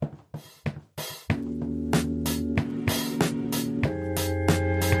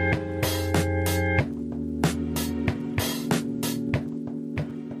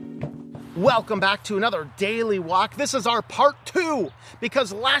Welcome back to another Daily Walk. This is our part 2,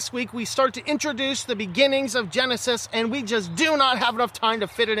 because last week we started to introduce the beginnings of Genesis, and we just do not have enough time to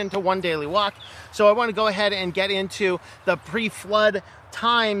fit it into one Daily Walk. So I want to go ahead and get into the pre-flood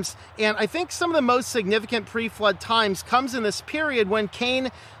times, and I think some of the most significant pre-flood times comes in this period when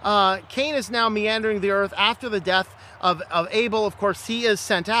Cain is now meandering the earth after the death of Abel. Of course, he is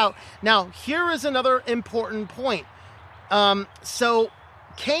sent out. Now, here is another important point. So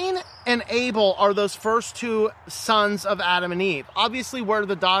Cain and Abel are those first two sons of Adam and Eve. Obviously, where are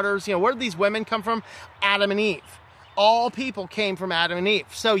the daughters? Where did these women come from? Adam and Eve. All people came from Adam and Eve.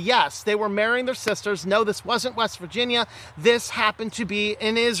 So yes, they were marrying their sisters. No, this wasn't West Virginia. This happened to be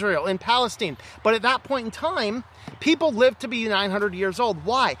in Israel, in Palestine. But at that point in time, people lived to be 900 years old.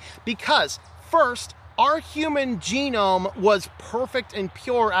 Why? Because first, our human genome was perfect and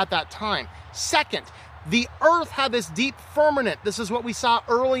pure at that time. Second, the earth had this deep firmament. This is what we saw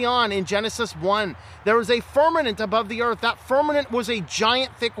early on in Genesis 1. There was a firmament above the earth. That firmament was a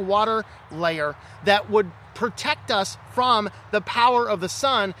giant thick water layer that would protect us from the power of the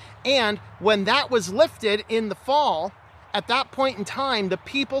sun. And when that was lifted in the fall, at that point in time, the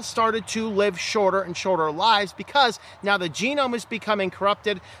people started to live shorter and shorter lives because now the genome is becoming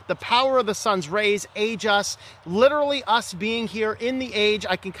corrupted. The power of the sun's rays age us. Literally us being here in the age,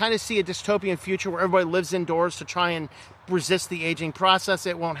 I can kind of see a dystopian future where everybody lives indoors to try and resist the aging process.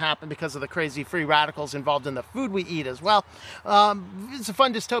 It won't happen because of the crazy free radicals involved in the food we eat as well. It's a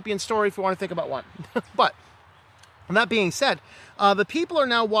fun dystopian story if you want to think about one. But that being said, the people are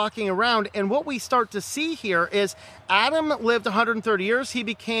now walking around, and what we start to see here is Adam lived 130 years. He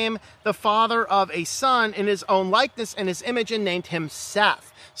became the father of a son in his own likeness and his image and named him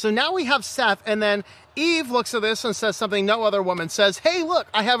Seth. So now we have Seth, and then Eve looks at this and says something no other woman says. Hey, look,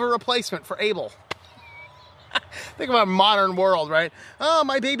 I have a replacement for Abel. Think about a modern world, right? Oh,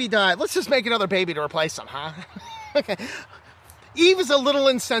 my baby died. Let's just make another baby to replace him, huh? Okay. Eve is a little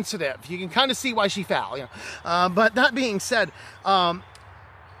insensitive. You can kind of see why she fell. But that being said,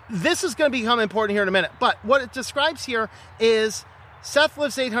 this is going to become important here in a minute. But what it describes here is Seth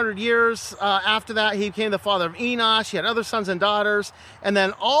lives 800 years. After that, he became the father of Enosh. He had other sons and daughters. And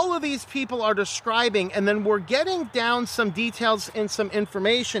then all of these people are describing, and then we're getting down some details and some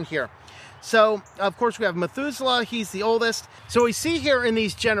information here. So, of course, we have Methuselah. He's the oldest. So we see here in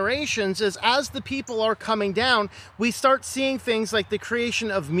these generations is as the people are coming down, we start seeing things like the creation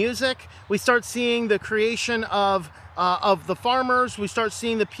of music. We start seeing the creation of the farmers. We start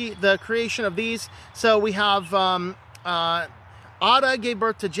seeing the creation of these. So we have Ada gave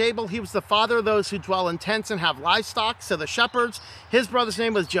birth to Jabal. He was the father of those who dwell in tents and have livestock. So the shepherds. His brother's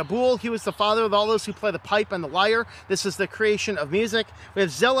name was Jabul. He was the father of all those who play the pipe and the lyre. This is the creation of music. We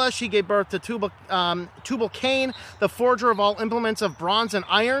have Zillah. She gave birth to Tubal-Cain, the forger of all implements of bronze and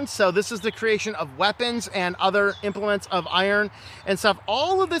iron. So this is the creation of weapons and other implements of iron and stuff.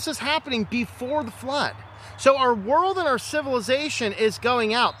 All of this is happening before the flood. So our world and our civilization is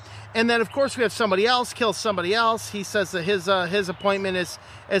going out. And then, of course, we have somebody else kills somebody else. He says that his appointment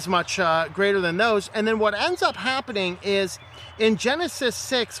is much greater than those. And then what ends up happening is in Genesis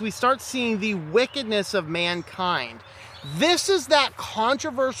 6, we start seeing the wickedness of mankind. This is that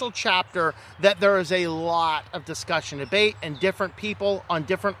controversial chapter that there is a lot of discussion, debate, and different people on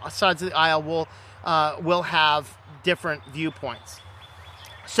different sides of the aisle will have different viewpoints.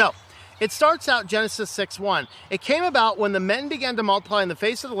 So it starts out Genesis 6:1. It came about when the men began to multiply in the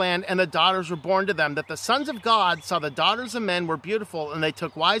face of the land and the daughters were born to them, that the sons of God saw the daughters of men were beautiful, and they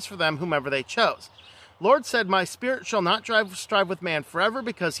took wives for them whomever they chose. Lord said, my spirit shall not strive with man forever,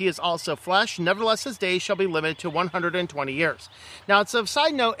 because he is also flesh. Nevertheless, his days shall be limited to 120 years. Now, it's a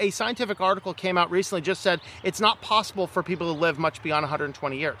side note, a scientific article came out recently, just said it's not possible for people to live much beyond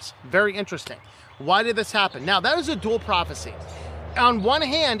 120 years. Very interesting. Why did this happen? Now, that is a dual prophecy. On one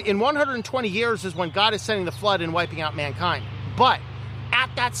hand, in 120 years is when God is sending the flood and wiping out mankind. But at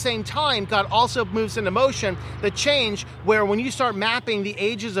that same time, God also moves into motion the change where when you start mapping the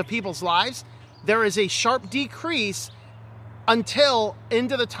ages of people's lives, there is a sharp decrease until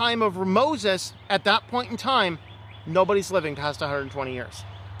into the time of Moses. At that point in time, nobody's living past 120 years.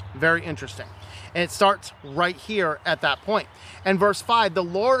 Very interesting. And it starts right here at that point. And verse 5, the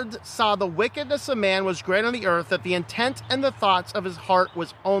Lord saw the wickedness of man was great on the earth, that the intent and the thoughts of his heart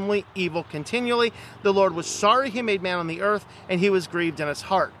was only evil continually. The Lord was sorry he made man on the earth, and he was grieved in his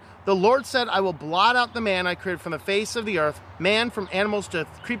heart. The Lord said, I will blot out the man I created from the face of the earth, man from animals to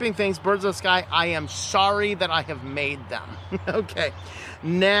creeping things, birds of the sky. I am sorry that I have made them. Okay.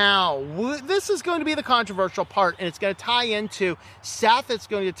 Now, this is going to be the controversial part, and it's going to tie into Seth. It's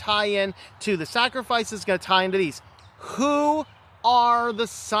going to tie in to the sacrifice. It's going to tie into these. Who are the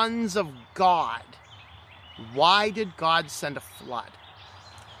sons of God? Why did God send a flood?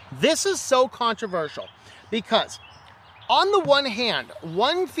 This is so controversial because on the one hand,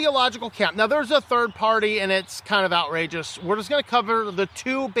 one theological camp, now there's a third party and it's kind of outrageous. We're just going to cover the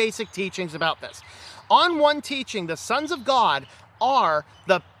two basic teachings about this. On one teaching, the sons of God are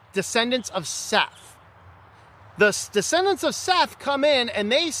the descendants of Seth. The descendants of Seth come in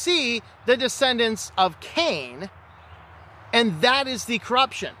and they see the descendants of Cain, and that is the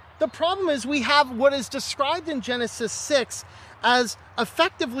corruption. The problem is we have what is described in Genesis 6 as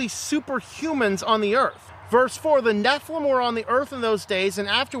effectively superhumans on the earth. Verse 4, the Nephilim were on the earth in those days, and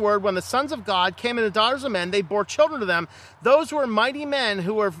afterward, when the sons of God came into the daughters of men, they bore children to them. Those were mighty men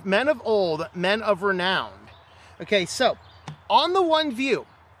who were men of old, men of renown. Okay, so, on the one view,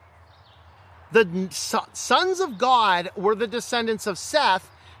 the sons of God were the descendants of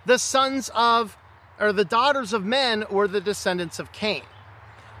Seth. The daughters of men were the descendants of Cain.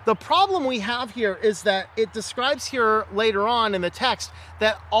 The problem we have here is that it describes here later on in the text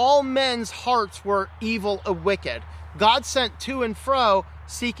that all men's hearts were evil and wicked. God sent to and fro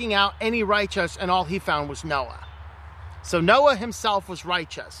seeking out any righteous, and all he found was Noah. So Noah himself was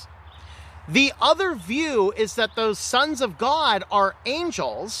righteous. The other view is that those sons of God are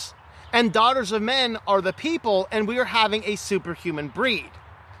angels and daughters of men are the people, and we are having a superhuman breed.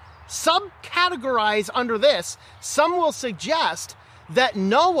 Subcategorize under this, some will suggest that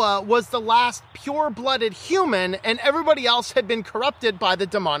Noah was the last pure-blooded human and everybody else had been corrupted by the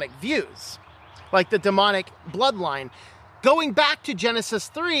demonic views, like the demonic bloodline. Going back to Genesis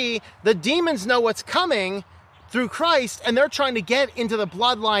 3, the demons know what's coming through Christ, and they're trying to get into the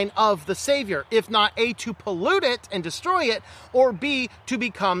bloodline of the Savior, if not A, to pollute it and destroy it, or B, to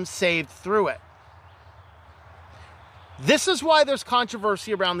become saved through it. This is why there's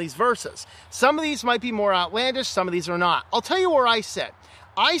controversy around these verses. Some of these might be more outlandish, some of these are not. I'll tell you where I sit.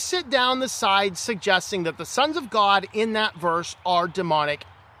 I sit down the side suggesting that the sons of God in that verse are demonic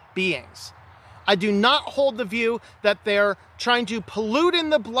beings. I do not hold the view that they're trying to pollute in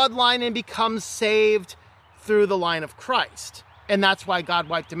the bloodline and become saved through the line of Christ. And that's why God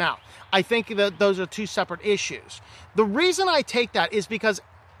wiped them out. I think that those are two separate issues. The reason I take that is because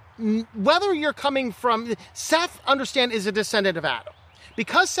whether you're coming from, Seth, understand, is a descendant of Adam.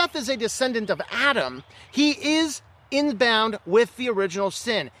 Because Seth is a descendant of Adam, he is inbound with the original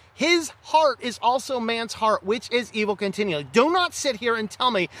sin. His heart is also man's heart, which is evil continually. Do not sit here and tell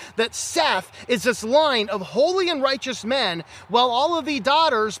me that Seth is this line of holy and righteous men, while all of the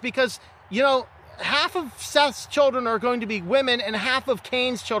daughters, because, half of Seth's children are going to be women and half of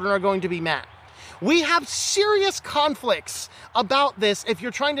Cain's children are going to be men. We have serious conflicts about this if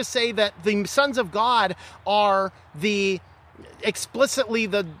you're trying to say that the sons of God are explicitly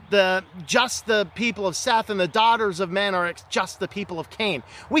just the people of Seth and the daughters of men are just the people of Cain.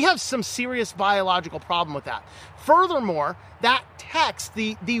 We have some serious biological problem with that. Furthermore, that text,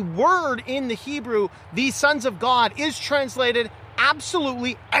 the word in the Hebrew, the sons of God, is translated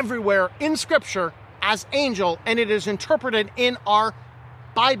absolutely everywhere in Scripture as angel, and it is interpreted in our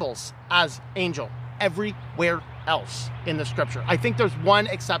Bibles as angel everywhere else in the Scripture. I think there's one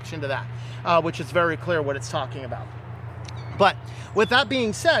exception to that, which is very clear what it's talking about. But with that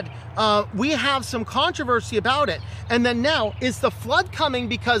being said, we have some controversy about it. And then now, is the flood coming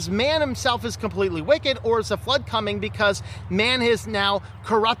because man himself is completely wicked, or is the flood coming because man is now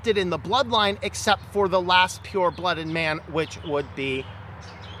corrupted in the bloodline, except for the last pure-blooded man, which would be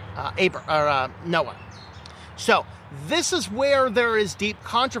Noah? So this is where there is deep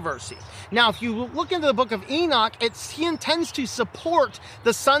controversy. Now, if you look into the book of Enoch, he intends to support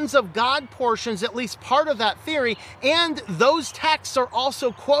the sons of God portions, at least part of that theory, and those texts are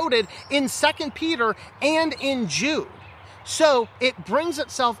also quoted in 2 Peter and in Jude. So it brings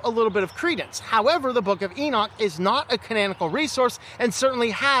itself a little bit of credence. However, the book of Enoch is not a canonical resource and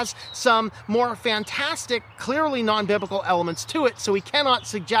certainly has some more fantastic, clearly non-biblical elements to it, so we cannot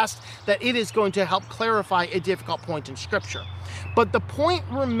suggest that it is going to help clarify a difficult point in Scripture. But the point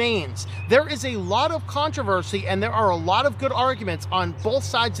remains, there is a lot of controversy and there are a lot of good arguments on both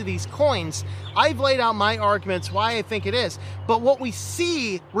sides of these coins. I've laid out my arguments, why I think it is. But what we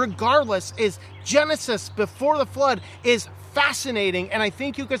see, regardless, is Genesis before the flood is fascinating, and I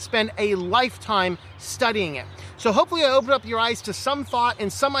think you could spend a lifetime studying it. So hopefully I opened up your eyes to some thought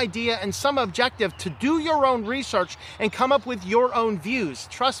and some idea and some objective to do your own research and come up with your own views.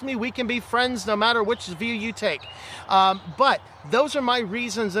 Trust me, we can be friends no matter which view you take. But those are my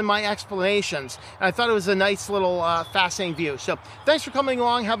reasons and my explanations. And I thought it was a nice little fascinating view. So thanks for coming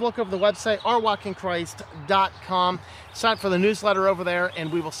along. Have a look over the website, ourwalkinchrist.com. Sign up for the newsletter over there,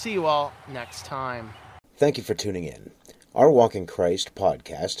 and we will see you all next time. Thank you for tuning in. Our Walk in Christ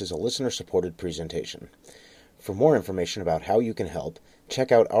podcast is a listener-supported presentation. For more information about how you can help,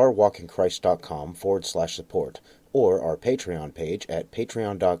 check out ourwalkinchrist.com/support or our Patreon page at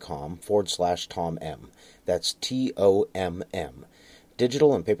patreon.com/TomM. That's TOMM.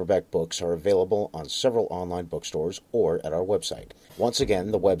 Digital and paperback books are available on several online bookstores or at our website. Once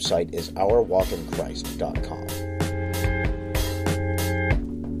again, the website is ourwalkinchrist.com.